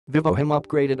VIVOHOME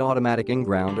upgraded automatic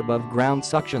Inground above ground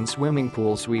suction swimming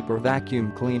pool sweeper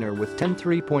vacuum cleaner with 10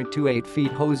 3.28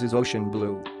 feet hoses ocean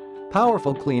blue.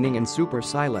 Powerful cleaning and super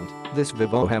silent, this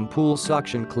VIVOHOME pool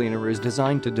suction cleaner is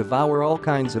designed to devour all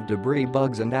kinds of debris,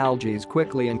 bugs and algae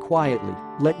quickly and quietly.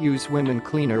 Let you swim in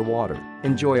cleaner water,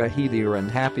 enjoy a heathier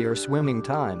and happier swimming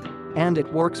time. And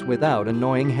it works without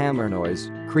annoying hammer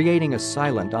noise, creating a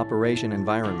silent operation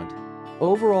environment.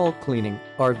 Overall cleaning,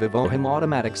 our VIVOHOME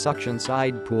automatic suction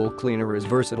side pool cleaner is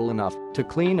versatile enough to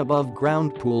clean above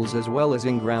ground pools as well as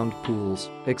in-ground pools,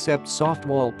 except soft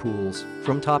wall pools,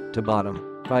 from top to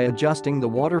bottom. By adjusting the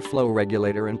water flow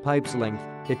regulator and pipe's length,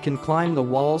 it can climb the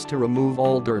walls to remove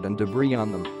all dirt and debris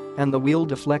on them. And the wheel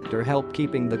deflector help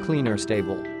keeping the cleaner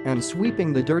stable and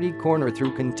sweeping the dirty corner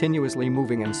through continuously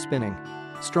moving and spinning.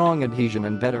 Strong adhesion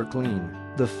and better clean.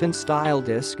 The fin-style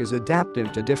disc is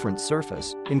adaptive to different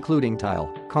surface, including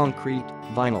tile, concrete,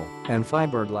 vinyl, and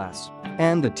fiberglass.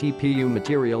 And the TPU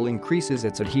material increases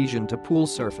its adhesion to pool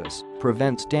surface,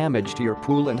 prevents damage to your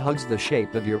pool and hugs the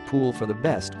shape of your pool for the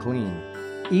best clean.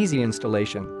 Easy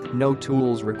installation, no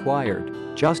tools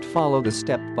required, just follow the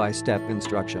step-by-step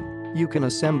instruction. You can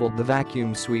assemble the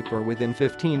vacuum sweeper within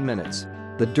 15 minutes.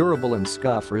 The durable and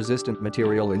scuff-resistant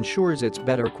material ensures its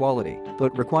better quality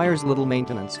but requires little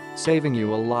maintenance, saving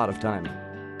you a lot of time.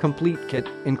 Complete kit,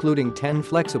 including 10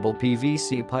 flexible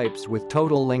PVC pipes with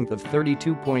total length of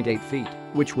 32.8 feet,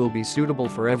 which will be suitable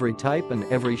for every type and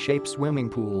every shape swimming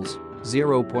pools.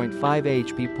 0.5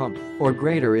 HP pump or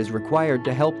greater is required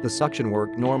to help the suction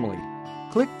work normally.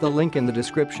 Click the link in the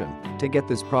description to get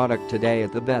this product today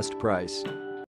at the best price.